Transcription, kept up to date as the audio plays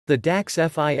The DAX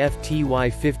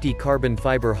FIFTY50 carbon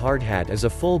fiber hardhat is a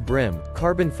full-brim,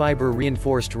 carbon fiber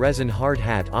reinforced resin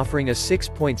hardhat offering a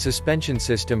 6-point suspension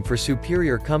system for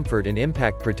superior comfort and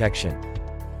impact protection.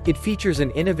 It features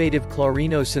an innovative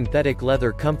Clarino synthetic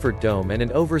leather comfort dome and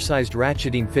an oversized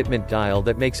ratcheting fitment dial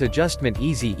that makes adjustment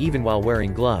easy even while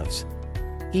wearing gloves.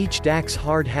 Each DAX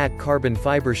hardhat carbon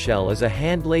fiber shell is a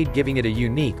hand-laid, giving it a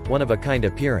unique, one-of-a-kind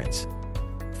appearance.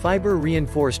 Fiber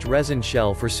reinforced resin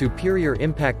shell for superior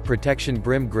impact protection.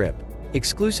 Brim grip.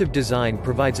 Exclusive design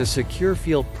provides a secure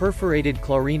feel. Perforated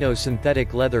Clarino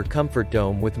synthetic leather comfort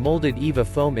dome with molded EVA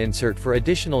foam insert for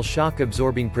additional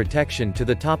shock-absorbing protection to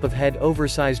the top of head.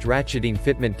 Oversized ratcheting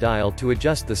fitment dial to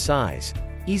adjust the size.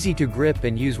 Easy to grip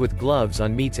and use with gloves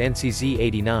on. Meets ANSI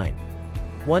Z89.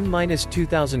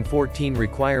 1-2014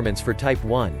 requirements for Type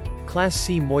 1. Class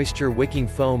C moisture-wicking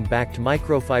foam-backed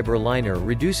microfiber liner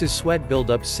reduces sweat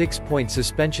buildup. 6-point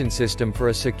suspension system for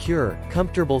a secure,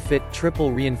 comfortable fit.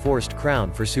 Triple reinforced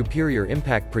crown for superior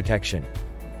impact protection.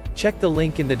 Check the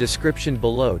link in the description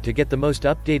below to get the most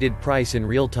updated price in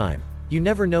real time. You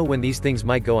never know when these things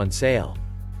might go on sale.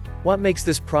 What makes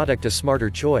this product a smarter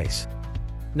choice?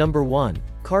 Number 1.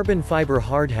 Carbon fiber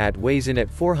hardhat weighs in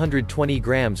at 420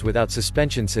 grams without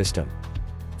suspension system.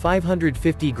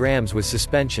 550 grams with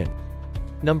suspension.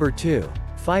 Number 2.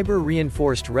 Fiber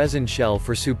reinforced resin shell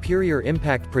for superior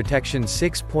impact protection.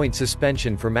 6-point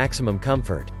suspension for maximum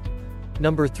comfort.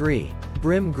 Number 3.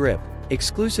 Brim grip.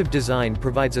 Exclusive design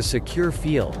provides a secure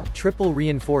feel. Triple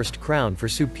reinforced crown for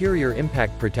superior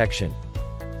impact protection.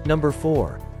 Number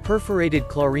 4. Perforated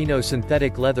Clarino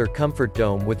synthetic leather comfort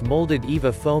dome with molded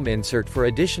EVA foam insert for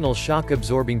additional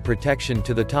shock-absorbing protection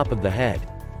to the top of the head.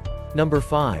 Number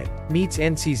 5. Meets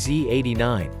ANSI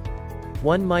Z89.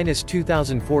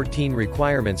 1-2014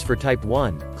 requirements for Type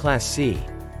 1, Class C.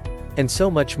 And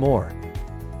so much more.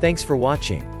 Thanks for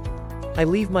watching. I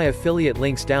leave my affiliate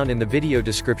links down in the video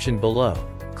description below.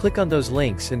 Click on those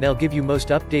links and they'll give you most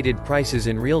updated prices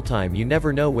in real time. You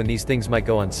never know when these things might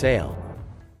go on sale.